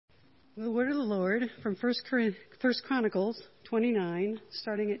The word of the Lord from First Chronicles 29,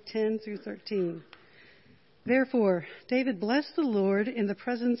 starting at 10 through 13. Therefore, David blessed the Lord in the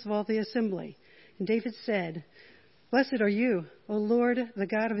presence of all the assembly. And David said, Blessed are you, O Lord, the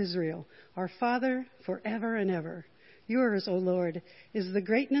God of Israel, our Father, forever and ever. Yours, O Lord, is the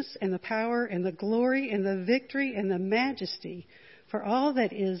greatness and the power and the glory and the victory and the majesty, for all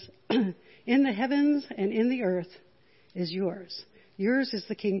that is in the heavens and in the earth is yours. Yours is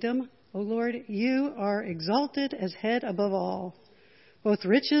the kingdom, O Lord. You are exalted as head above all. Both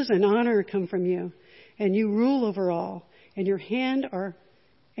riches and honor come from you, and you rule over all. And your hand are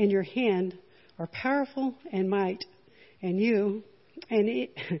powerful and might, and in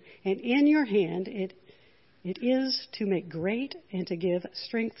your hand it is to make great and to give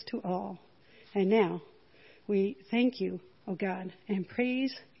strength to all. And now we thank you, O God, and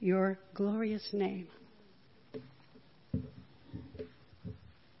praise your glorious name.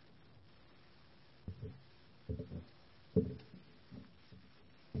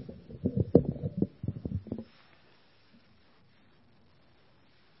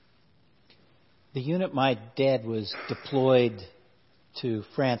 The unit my dad was deployed to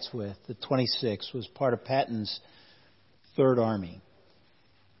France with, the 26th, was part of Patton's 3rd Army.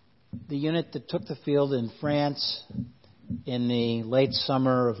 The unit that took the field in France in the late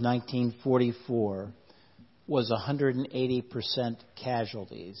summer of 1944 was 180%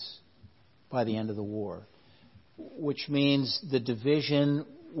 casualties by the end of the war, which means the division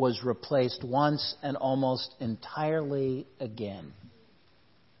was replaced once and almost entirely again.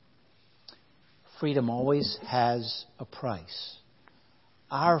 Freedom always has a price.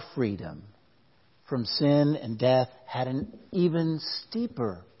 Our freedom from sin and death had an even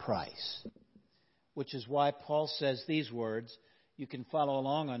steeper price, which is why Paul says these words. You can follow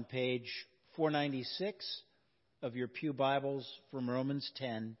along on page 496 of your Pew Bibles from Romans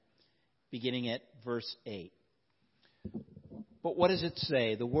 10, beginning at verse 8. But what does it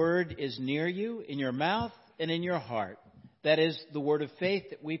say? The word is near you, in your mouth and in your heart. That is the word of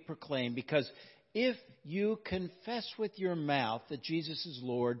faith that we proclaim, because if you confess with your mouth that Jesus is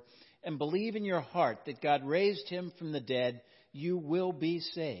Lord and believe in your heart that God raised him from the dead, you will be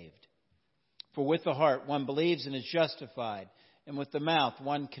saved. For with the heart one believes and is justified, and with the mouth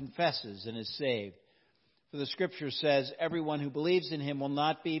one confesses and is saved. For the Scripture says, everyone who believes in him will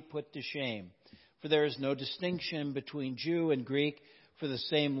not be put to shame. For there is no distinction between Jew and Greek, for the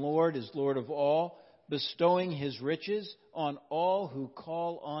same Lord is Lord of all, bestowing his riches on all who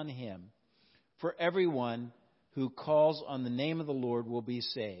call on him. For everyone who calls on the name of the Lord will be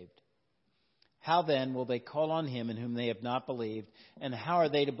saved. How then will they call on him in whom they have not believed? And how are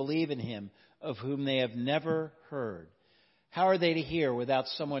they to believe in him of whom they have never heard? How are they to hear without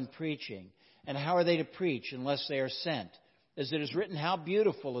someone preaching? And how are they to preach unless they are sent? As it is written, how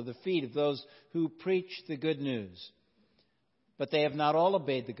beautiful are the feet of those who preach the good news. But they have not all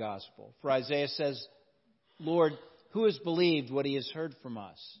obeyed the gospel. For Isaiah says, Lord, who has believed what he has heard from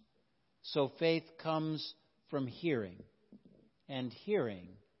us? So faith comes from hearing, and hearing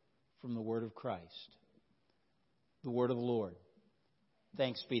from the word of Christ. The word of the Lord.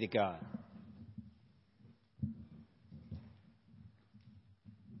 Thanks be to God.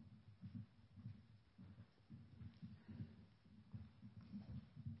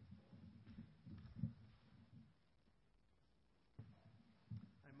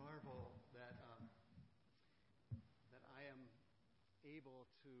 I marvel that I am able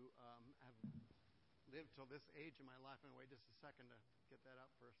to have lived till this age in my life. I'm going to wait just a second to get that up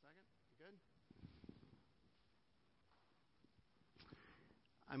for a second. You good?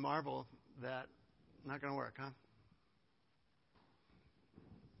 I marvel that, not going to work, huh?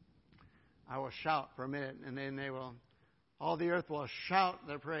 I will shout for a minute, and then all the earth will shout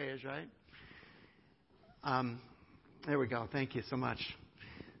their praise, right? There we go. Thank you so much.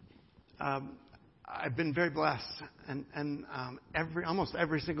 I've been very blessed, and almost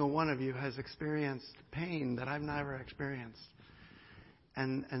every single one of you has experienced pain that I've never experienced,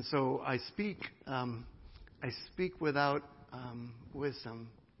 and so I speak without wisdom,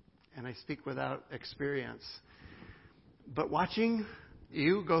 and I speak without experience. But watching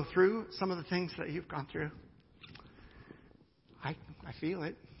you go through some of the things that you've gone through, I feel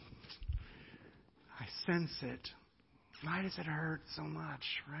it. I sense it. Why does it hurt so much,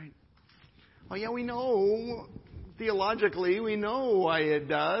 right? Well, yeah, we know, theologically, we know why it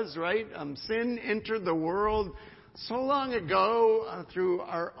does, right? Sin entered the world so long ago through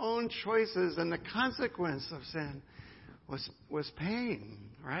our own choices, and the consequence of sin was pain,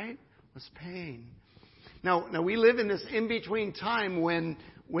 right? Was pain. Now we live in this in-between time when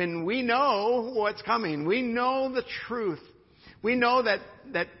we know what's coming. We know the truth. We know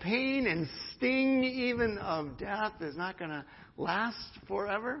that pain and sting even of death is not going to last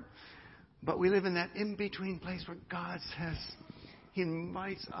forever. But we live in that in-between place where God says He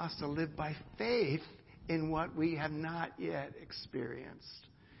invites us to live by faith in what we have not yet experienced.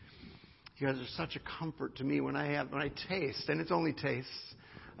 You guys are such a comfort to me when I taste, and it's only tastes,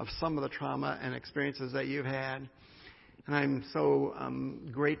 of some of the trauma and experiences that you've had. And I'm so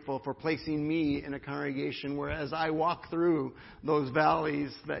grateful for placing me in a congregation where as I walk through those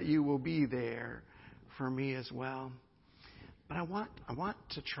valleys that you will be there for me as well. But I want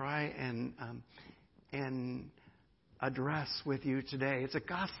to try and address with you today. It's a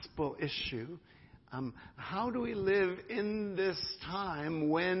gospel issue. How do we live in this time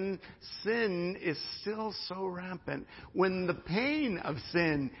when sin is still so rampant, when the pain of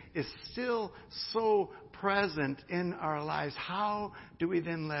sin is still so present in our lives? How do we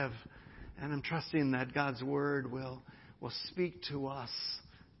then live? And I'm trusting that God's Word will speak to us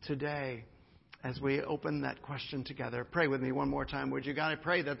today as we open that question together. Pray with me one more time, would you? God, I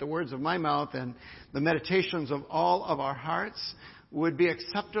pray that the words of my mouth and the meditations of all of our hearts would be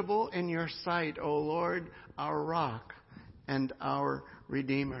acceptable in your sight, O Lord, our rock and our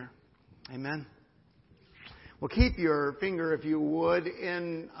Redeemer. Amen. Well, keep your finger, if you would,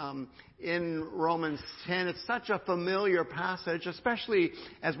 in Romans 10. It's such a familiar passage, especially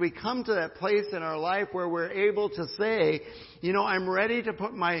as we come to that place in our life where we're able to say, I'm ready to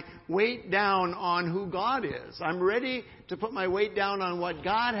put my weight down on who God is. I'm ready to put my weight down on what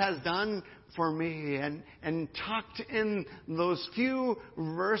God has done for me. And tucked in those few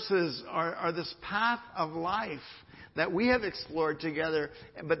verses are this path of life that we have explored together,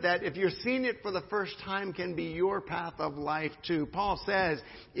 but that if you're seeing it for the first time can be your path of life too. Paul says,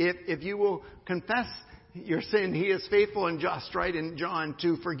 if you will confess your sin, He is faithful and just, right, in John,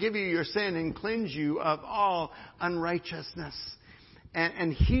 to forgive you your sin and cleanse you of all unrighteousness.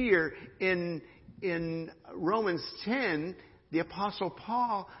 And here in Romans 10, the Apostle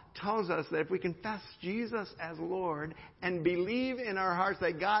Paul tells us that if we confess Jesus as Lord and believe in our hearts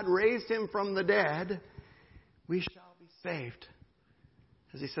that God raised Him from the dead, we shall be saved.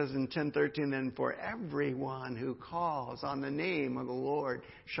 As he says in 10:13, then for everyone who calls on the name of the Lord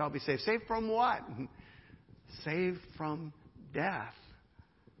shall be saved. Saved from what? Saved from death.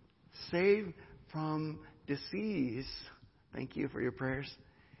 Saved from disease. Thank you for your prayers.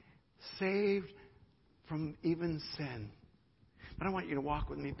 Saved from even sin. But I want you to walk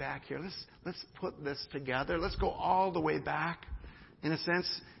with me back here. Let's put this together. Let's go all the way back, in a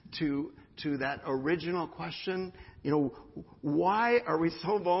sense, to that original question. Why are we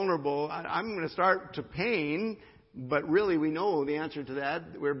so vulnerable? I'm going to start to pain, but really we know the answer to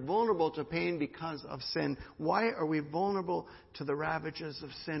that. We're vulnerable to pain because of sin. Why are we vulnerable to the ravages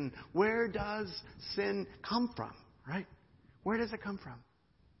of sin? Where does sin come from, right? Where does it come from?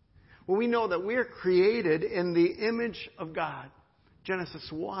 Well, we know that we're created in the image of God. Genesis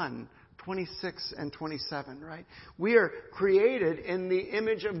 1, 26 and 27, right? We are created in the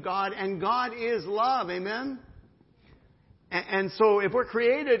image of God, and God is love, amen? And so if we're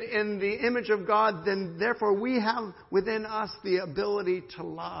created in the image of God, then therefore we have within us the ability to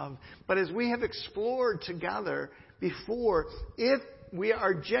love. But as we have explored together before, if we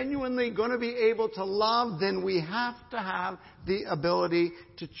are genuinely going to be able to love, then we have to have the ability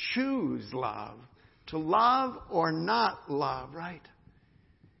to choose love. To love or not love, right?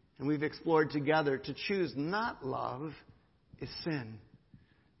 And we've explored together to choose not love is sin.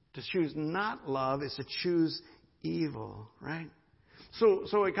 To choose not love is to choose evil, right?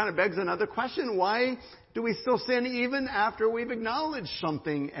 So it kind of begs another question. Why do we still sin even after we've acknowledged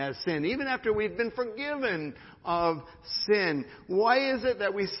something as sin? Even after we've been forgiven of sin? Why is it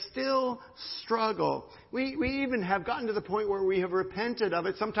that we still struggle? We even have gotten to the point where we have repented of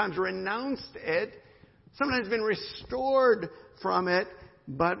it, sometimes renounced it, sometimes been restored from it,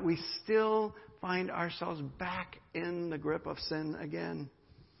 but we still find ourselves back in the grip of sin again.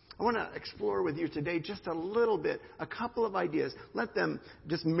 I want to explore with you today just a little bit, a couple of ideas. Let them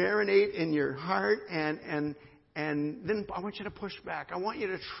just marinate in your heart, and then I want you to push back. I want you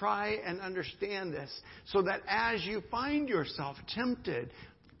to try and understand this so that as you find yourself tempted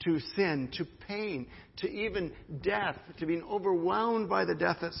to sin, to pain, to even death, to being overwhelmed by the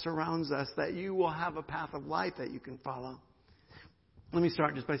death that surrounds us, that you will have a path of life that you can follow. Let me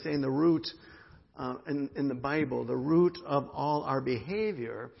start just by saying the root in the Bible, the root of all our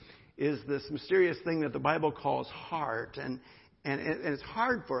behavior is this mysterious thing that the Bible calls heart. And it's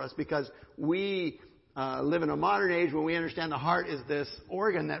hard for us because we live in a modern age when we understand the heart is this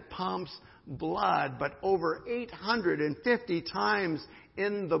organ that pumps blood. But over 850 times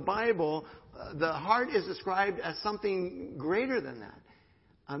in the Bible, the heart is described as something greater than that.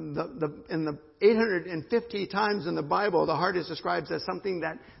 In the 850 times in the Bible, the heart is described as something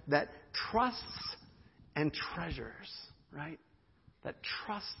that trusts and treasures, right? That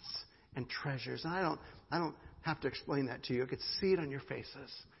trusts and treasures. And I don't have to explain that to you. I could see it on your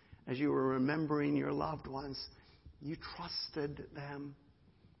faces as you were remembering your loved ones. You trusted them.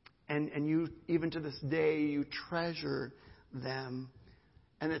 And you, even to this day, you treasure them.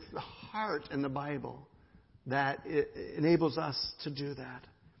 And it's the heart in the Bible that enables us to do that.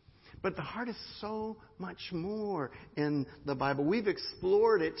 But the heart is so much more in the Bible. We've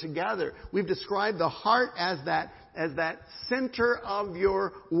explored it together. We've described the heart as that center of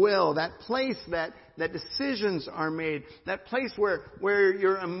your will, that place that decisions are made, that place where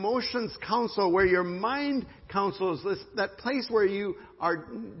your emotions counsel, where your mind counsels, that place where you are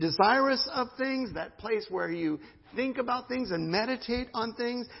desirous of things, that place where you think about things and meditate on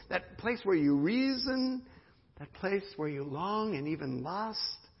things, that place where you reason, that place where you long and even lust,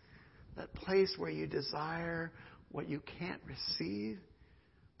 that place where you desire what you can't receive.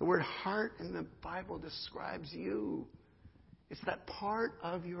 The word heart in the Bible describes you. It's that part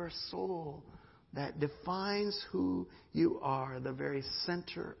of your soul that defines who you are, the very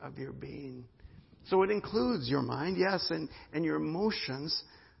center of your being. So it includes your mind, yes, and your emotions,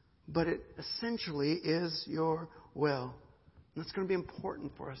 but it essentially is your will. And that's going to be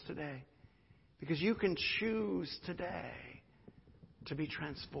important for us today, because you can choose today to be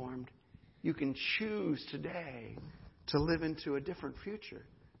transformed. You can choose today to live into a different future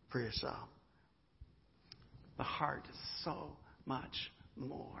for yourself. The heart is so much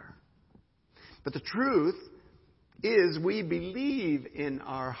more. But the truth is we believe in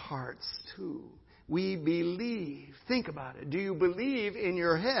our hearts too. We believe. Think about it. Do you believe in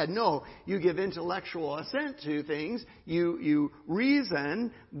your head? No. You give intellectual assent to things. You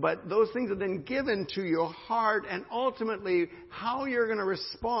reason, but those things are then given to your heart, and ultimately how you're going to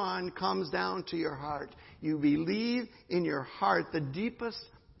respond comes down to your heart. You believe in your heart, the deepest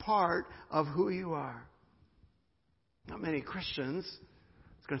part of who you are. Not many Christians,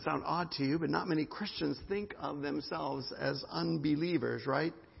 it's going to sound odd to you, but not many Christians think of themselves as unbelievers,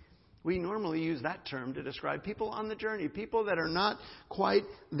 right? We normally use that term to describe people on the journey, people that are not quite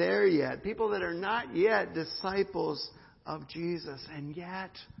there yet, people that are not yet disciples of Jesus. And yet,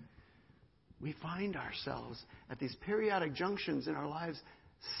 we find ourselves at these periodic junctions in our lives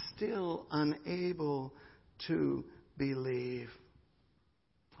still unable to believe.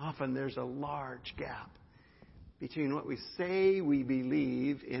 Often there's a large gap between what we say we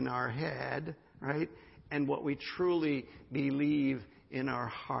believe in our head, right, and what we truly believe in our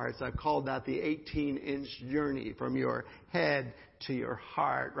hearts. I've called that the 18-inch journey from your head to your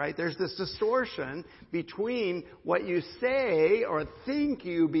heart, right? There's this distortion between what you say or think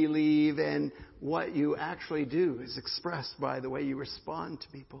you believe and what you actually do is expressed by the way you respond to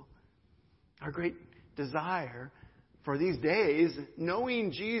people. Our great desire for these days,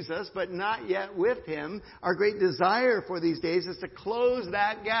 knowing Jesus but not yet with Him, our great desire for these days is to close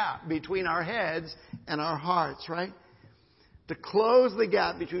that gap between our heads and our hearts, right? To close the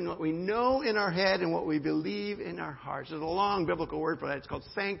gap between what we know in our head and what we believe in our hearts. There's a long biblical word for that. It's called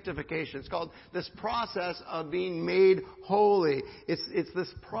sanctification. It's called this process of being made holy. It's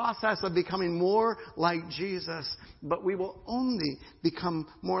this process of becoming more like Jesus. But we will only become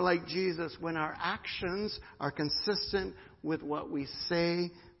more like Jesus when our actions are consistent with what we say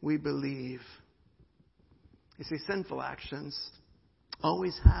we believe. You see, sinful actions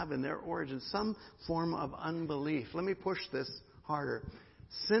always have in their origin some form of unbelief. Let me push this harder.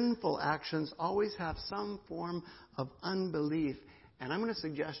 Sinful actions always have some form of unbelief. And I'm going to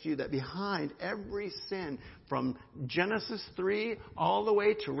suggest to you that behind every sin, from Genesis 3 all the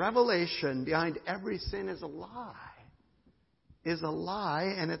way to Revelation, behind every sin is a lie. Is a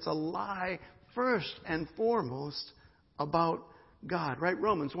lie, and it's a lie first and foremost about God, right?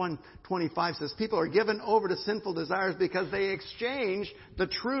 Romans 1:25 says, people are given over to sinful desires because they exchange the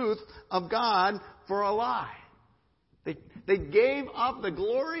truth of God for a lie. They gave up the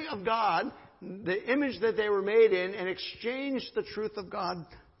glory of God, the image that they were made in, and exchanged the truth of God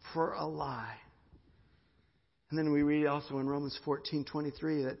for a lie. And then we read also in Romans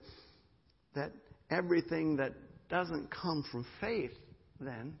 14:23 that everything that doesn't come from faith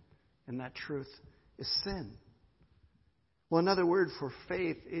then, in that truth, is sin. Well, another word for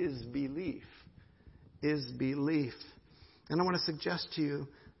faith is belief. Is belief. And I want to suggest to you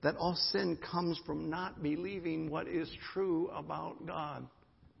that all sin comes from not believing what is true about God.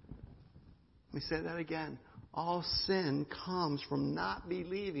 Let me say that again. All sin comes from not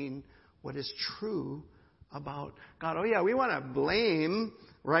believing what is true about God. Oh yeah, we want to blame,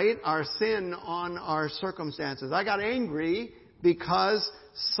 right, our sin on our circumstances. I got angry because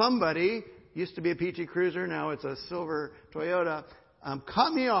somebody, used to be a PT Cruiser, now it's a silver Toyota,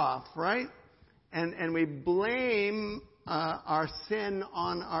 cut me off, right? And we blame our sin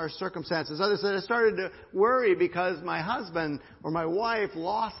on our circumstances. Others said, I started to worry because my husband or my wife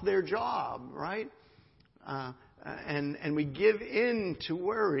lost their job, right? And we give in to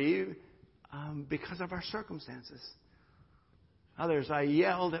worry because of our circumstances. Others, I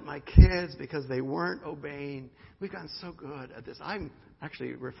yelled at my kids because they weren't obeying. We've gotten so good at this. I've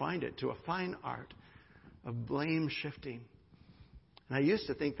actually refined it to a fine art of blame shifting. And I used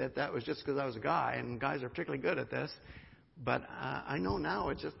to think that was just because I was a guy, and guys are particularly good at this. But I know now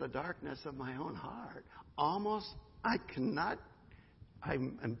it's just the darkness of my own heart. I'm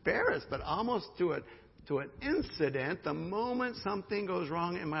embarrassed, but almost to an incident, the moment something goes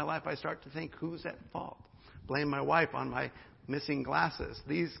wrong in my life, I start to think, who's at fault? Blame my wife on my missing glasses,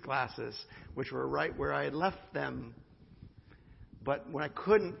 these glasses, which were right where I had left them. But when I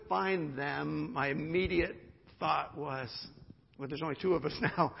couldn't find them, my immediate thought was, well, there's only two of us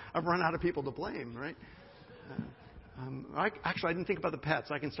now. I've run out of people to blame, right? Actually, I didn't think about the pets.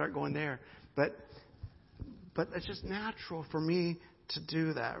 I can start going there. But it's just natural for me to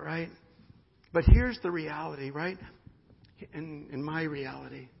do that, right? But here's the reality, right? In my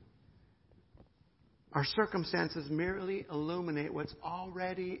reality, our circumstances merely illuminate what's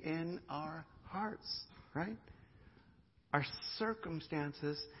already in our hearts, right? Our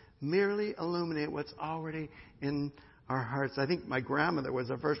circumstances merely illuminate what's already in our hearts. I think my grandmother was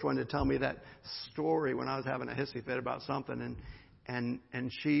the first one to tell me that story when I was having a hissy fit about something,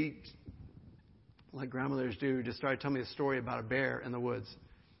 and she, like grandmothers do, just started telling me a story about a bear in the woods.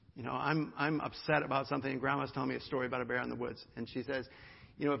 You know, I'm upset about something, and Grandma's telling me a story about a bear in the woods. And she says,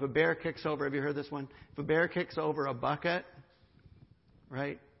 you know, if a bear kicks over, have you heard this one? If a bear kicks over a bucket,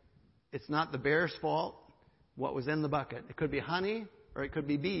 right, it's not the bear's fault what was in the bucket. It could be honey, or it could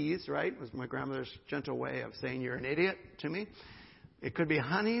be bees, right? Was my grandmother's gentle way of saying you're an idiot to me. It could be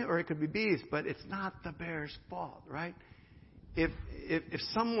honey, or it could be bees, but it's not the bear's fault, right? If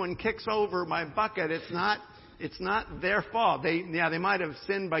someone kicks over my bucket, it's not their fault. They might have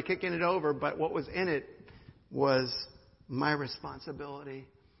sinned by kicking it over, but what was in it was my responsibility.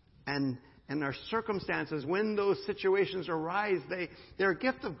 And our circumstances, when those situations arise, they're a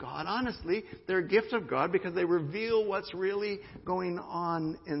gift of God. Honestly, they're a gift of God because they reveal what's really going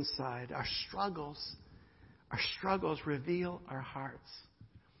on inside. Our struggles reveal our hearts.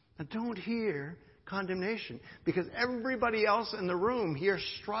 Now, don't hear condemnation, because everybody else in the room here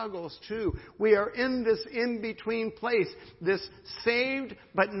struggles too. We are in this in-between place, this saved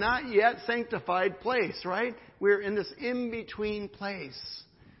but not yet sanctified place, right? We're in this in-between place.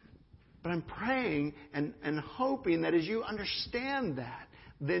 But I'm praying and hoping that as you understand that,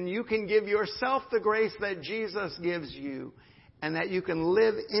 then you can give yourself the grace that Jesus gives you, and that you can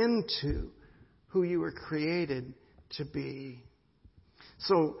live into who you were created to be.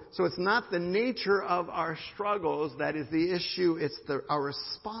 So it's not the nature of our struggles that is the issue. It's our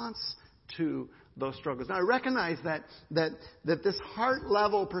response to those struggles. Now, I recognize that this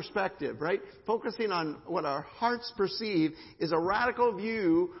heart-level perspective, right, focusing on what our hearts perceive, is a radical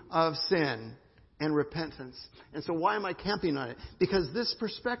view of sin and repentance. And so why am I camping on it? Because this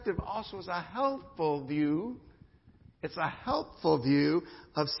perspective also is a helpful view. It's a helpful view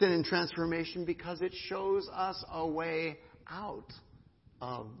of sin and transformation because it shows us a way out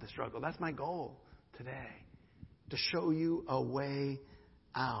of the struggle. That's my goal today, to show you a way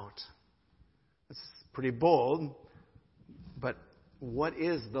out. It's pretty bold, but what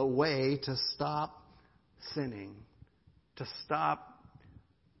is the way to stop sinning? To stop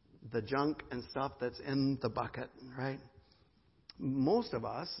the junk and stuff that's in the bucket, right? Most of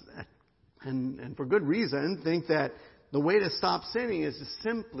us, and for good reason, think that the way to stop sinning is to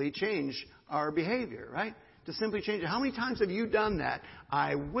simply change our behavior, right? To simply change it. How many times have you done that?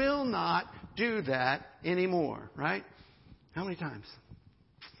 I will not do that anymore, right? How many times?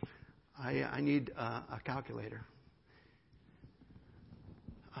 I need a calculator.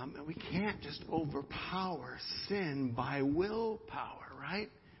 We can't just overpower sin by willpower,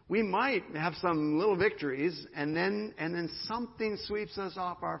 right? We might have some little victories, and then something sweeps us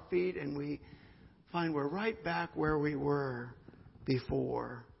off our feet, and we find we're right back where we were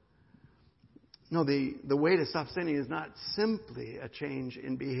before. No, the way to stop sinning is not simply a change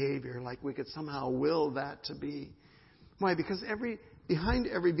in behavior, like we could somehow will that to be. Why? Because behind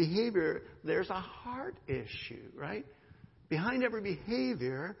every behavior, there's a heart issue, right? Behind every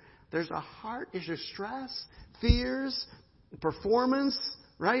behavior, There's a heart issue. Stress, fears, performance,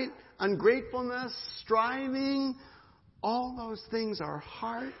 right? Ungratefulness, striving. All those things are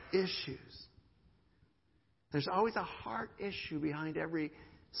heart issues. There's always a heart issue behind every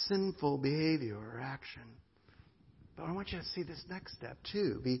sinful behavior or action. But I want you to see this next step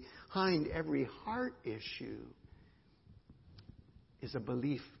too. Behind every heart issue is a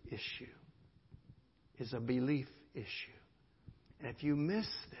belief issue. Is a belief issue. And if you miss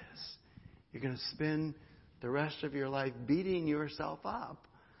this, you're going to spend the rest of your life beating yourself up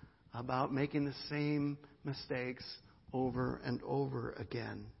about making the same mistakes over and over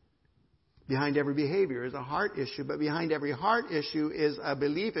again. Behind every behavior is a heart issue, but behind every heart issue is a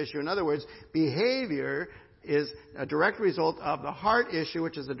belief issue. In other words, behavior is a direct result of the heart issue,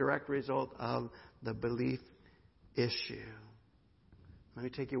 which is a direct result of the belief issue. Let me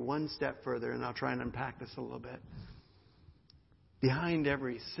take you one step further, and I'll try and unpack this a little bit. Behind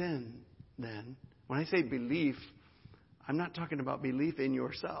every sin, then, when I say belief, I'm not talking about belief in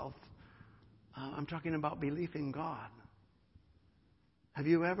yourself. I'm talking about belief in God. Have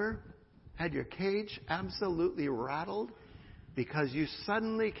you ever had your cage absolutely rattled because you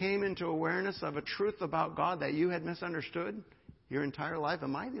suddenly came into awareness of a truth about God that you had misunderstood your entire life?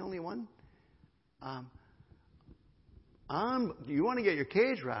 Am I the only one? You want to get your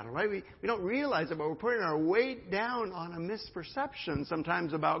cage rattled, right? We don't realize it, but we're putting our weight down on a misperception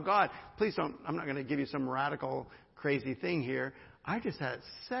sometimes about God. Please don't, I'm not going to give you some radical, crazy thing here. I just had it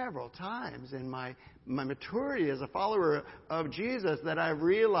several times in my maturity as a follower of Jesus that I've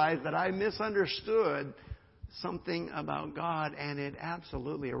realized that I misunderstood something about God, and it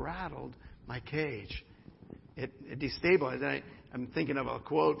absolutely rattled my cage. It destabilized. I'm thinking of a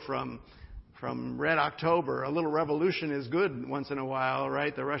quote from Red October. A little revolution is good once in a while,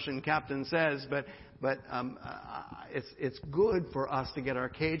 right? The Russian captain says, but it's good for us to get our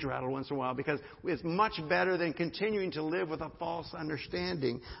cage rattled once in a while, because it's much better than continuing to live with a false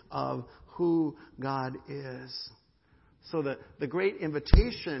understanding of who God is. So the great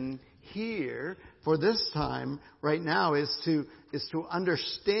invitation here for this time right now is to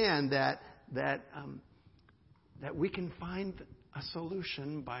understand that we can find a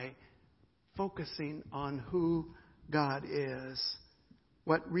solution by focusing on who God is.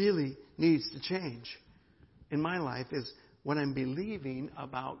 What really needs to change in my life is what I'm believing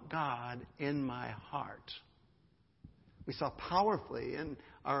about God in my heart. We saw powerfully in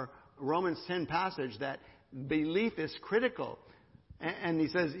our Romans 10 passage that belief is critical. And he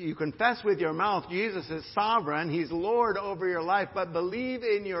says, you confess with your mouth Jesus is sovereign, He's Lord over your life, but believe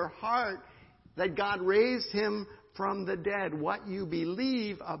in your heart that God raised Him from the dead. What you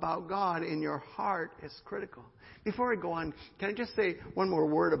believe about God in your heart is critical. Before I go on, can I just say one more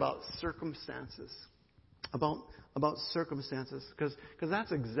word about circumstances? About circumstances, because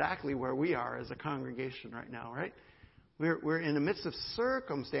that's exactly where we are as a congregation right now, right? We're in the midst of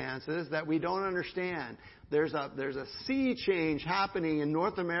circumstances that we don't understand. There's a sea change happening in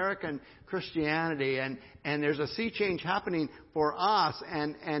North American Christianity, and there's a sea change happening for us.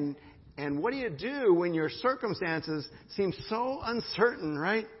 And what do you do when your circumstances seem so uncertain,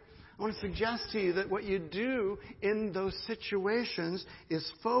 right? I want to suggest to you that what you do in those situations is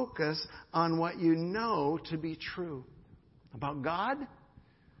focus on what you know to be true about God,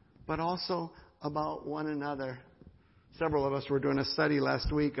 but also about one another. Several of us were doing a study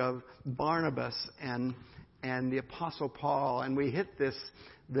last week of Barnabas and the Apostle Paul, and we hit this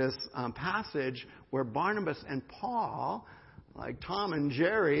passage where Barnabas and Paul, like Tom and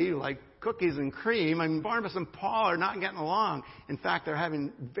Jerry, like cookies and cream. I mean, Barnabas and Paul are not getting along. In fact, they're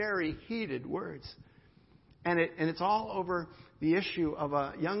having very heated words. And it's all over the issue of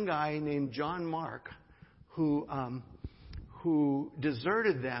a young guy named John Mark who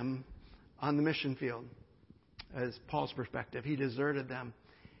deserted them on the mission field. As Paul's perspective, he deserted them.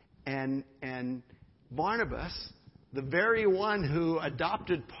 And Barnabas, the very one who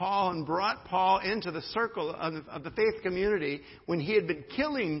adopted Paul and brought Paul into the circle of the faith community when he had been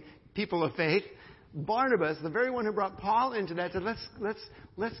killing people of faith, Barnabas, the very one who brought Paul into that, said,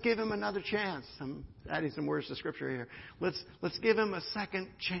 let's give him another chance. I'm adding some words to Scripture here. Let's give him a second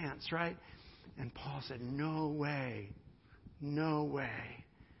chance, right? And Paul said, no way.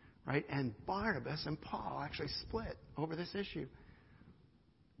 Right? And Barnabas and Paul actually split over this issue.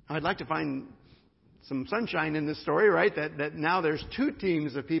 I'd like to find some sunshine in this story, right? That now there's two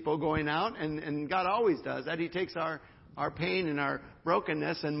teams of people going out, and God always does that. He takes our our pain and our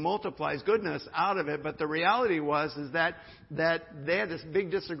brokenness and multiplies goodness out of it. But the reality is that they had this big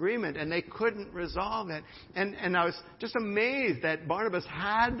disagreement and they couldn't resolve it. And I was just amazed that Barnabas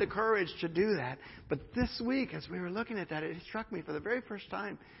had the courage to do that. But this week, as we were looking at that, it struck me for the very first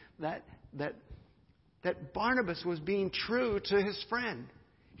time that Barnabas was being true to his friend.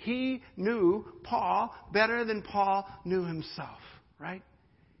 He knew Paul better than Paul knew himself, right?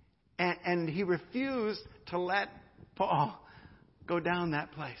 And he refused to let Paul go down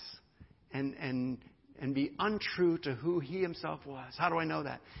that place and be untrue to who he himself was. How do I know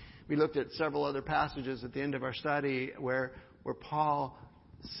that? We looked at several other passages at the end of our study where Paul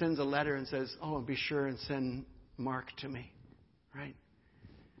sends a letter and says, "Oh, and be sure and send Mark to me," right?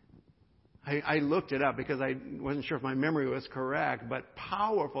 I looked it up because I wasn't sure if my memory was correct, but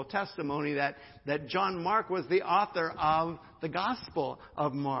powerful testimony that John Mark was the author of the Gospel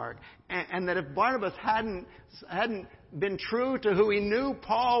of Mark. And that if Barnabas hadn't been true to who he knew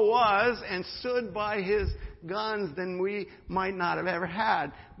Paul was and stood by his guns, then we might not have ever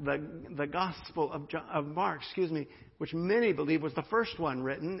had the Gospel of Mark, which many believe was the first one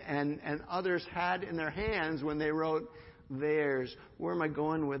written and others had in their hands when they wrote theirs. Where am I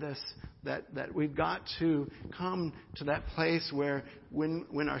going with this? That we've got to come to that place where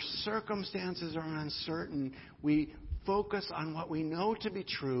when our circumstances are uncertain, we focus on what we know to be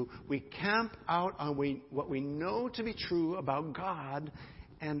true. We camp out on what we know to be true about God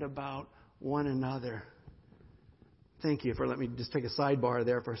and about one another. Thank you for letting me just take a sidebar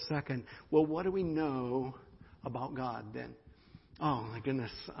there for a second. Well, what do we know about God then? Oh, my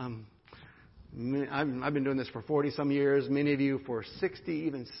goodness. I've been doing this for 40-some years. Many of you for 60,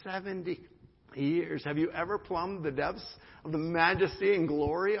 even 70 years. Have you ever plumbed the depths of the majesty and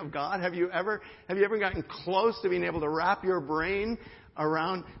glory of God? Have you ever gotten close to being able to wrap your brain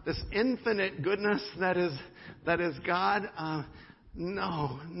around this infinite goodness that is God?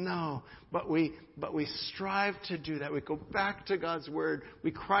 No. But we strive to do that. We go back to God's Word.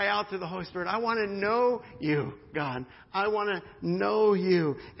 We cry out to the Holy Spirit, "I want to know you, God. I want to know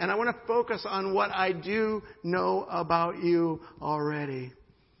you. And I want to focus on what I do know about you already."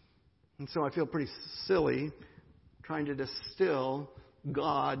 And so I feel pretty silly trying to distill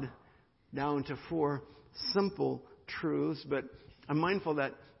God down to 4 simple truths. But I'm mindful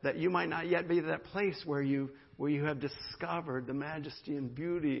that you might not yet be at that place where you have discovered the majesty and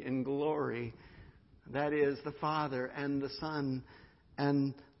beauty and glory that is the Father and the Son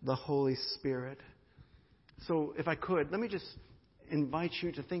and the Holy Spirit. So if I could, let me just invite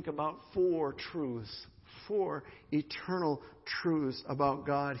you to think about 4 truths, 4 eternal truths about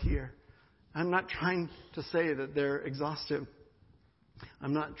God here. I'm not trying to say that they're exhaustive.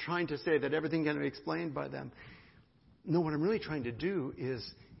 I'm not trying to say that everything can be explained by them. No, what I'm really trying to do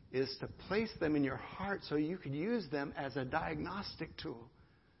is to place them in your heart so you could use them as a diagnostic tool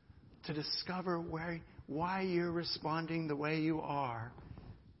to discover why you're responding the way you are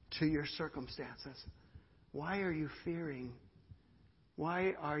to your circumstances. Why are you fearing?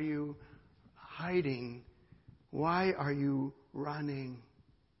 Why are you hiding? Why are you running?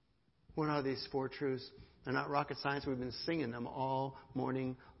 What are these 4 truths? They're not rocket science. We've been singing them all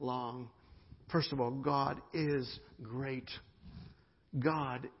morning long. First of all, God is great.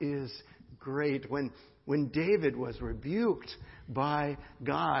 God is great. When David was rebuked by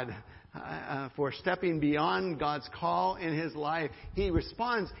God for stepping beyond God's call in his life, he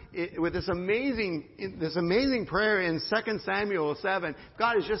responds with this amazing prayer in 2 Samuel 7.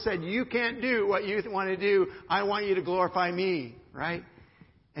 God has just said, "You can't do what you want to do. I want you to glorify me," right?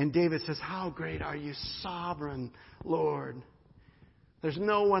 And David says, "How great are you, sovereign Lord? There's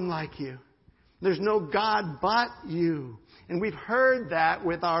no one like you. There's no God but you." And we've heard that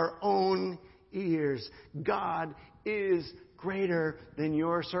with our own ears. God is greater than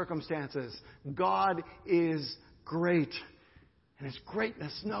your circumstances. God is great. And His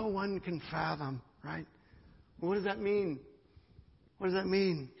greatness no one can fathom, right? What does that mean? What does that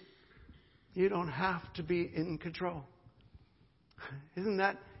mean? You don't have to be in control. Isn't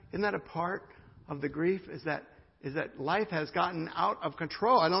that a part of the grief? Is that life has gotten out of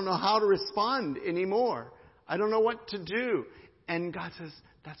control. I don't know how to respond anymore. I don't know what to do. And God says,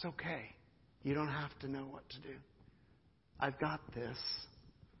 that's okay. You don't have to know what to do. I've got this.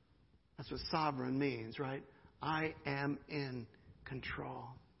 That's what sovereign means, right? I am in control.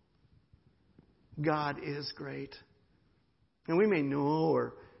 God is great. And we may know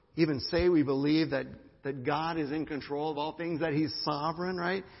or even say we believe that God is in control of all things, that He's sovereign,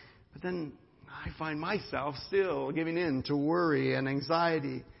 right? But then I find myself still giving in to worry and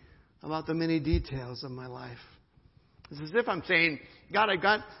anxiety about the many details of my life. It's as if I'm saying, God,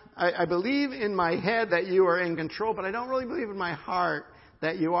 I believe in my head that you are in control, but I don't really believe in my heart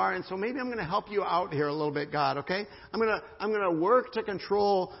that you are. And so maybe I'm going to help you out here a little bit, God, okay? I'm going to work to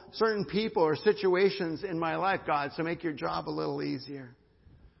control certain people or situations in my life, God, to make your job a little easier.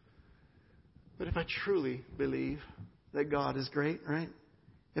 But if I truly believe that God is great, right?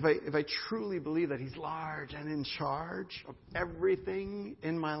 If I truly believe that He's large and in charge of everything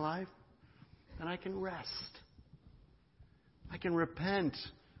in my life, then I can rest. I can repent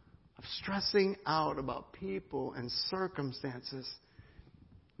of stressing out about people and circumstances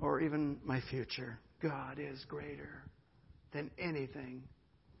or even my future. God is greater than anything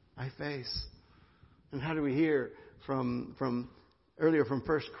I face. And how do we hear from earlier from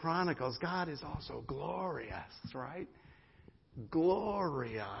 1 Chronicles? God is also glorious, right?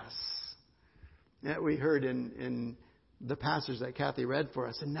 Glorious. That we heard in the passage that Kathy read for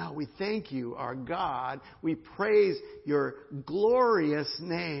us. And now we thank you, our God. We praise your glorious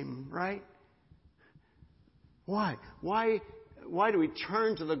name, right? Why? Why do we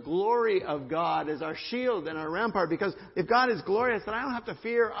turn to the glory of God as our shield and our rampart? Because if God is glorious, then I don't have to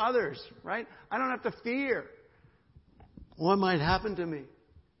fear others, right? I don't have to fear what might happen to me.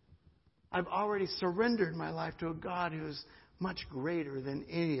 I've already surrendered my life to a God who is much greater than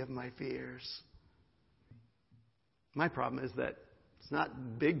any of my fears. My problem is that it's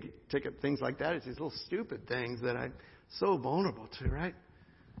not big ticket things like that. It's these little stupid things that I'm so vulnerable to, right?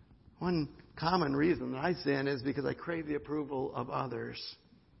 One common reason that I sin is because I crave the approval of others,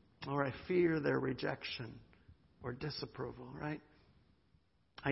 or I fear their rejection or disapproval, right?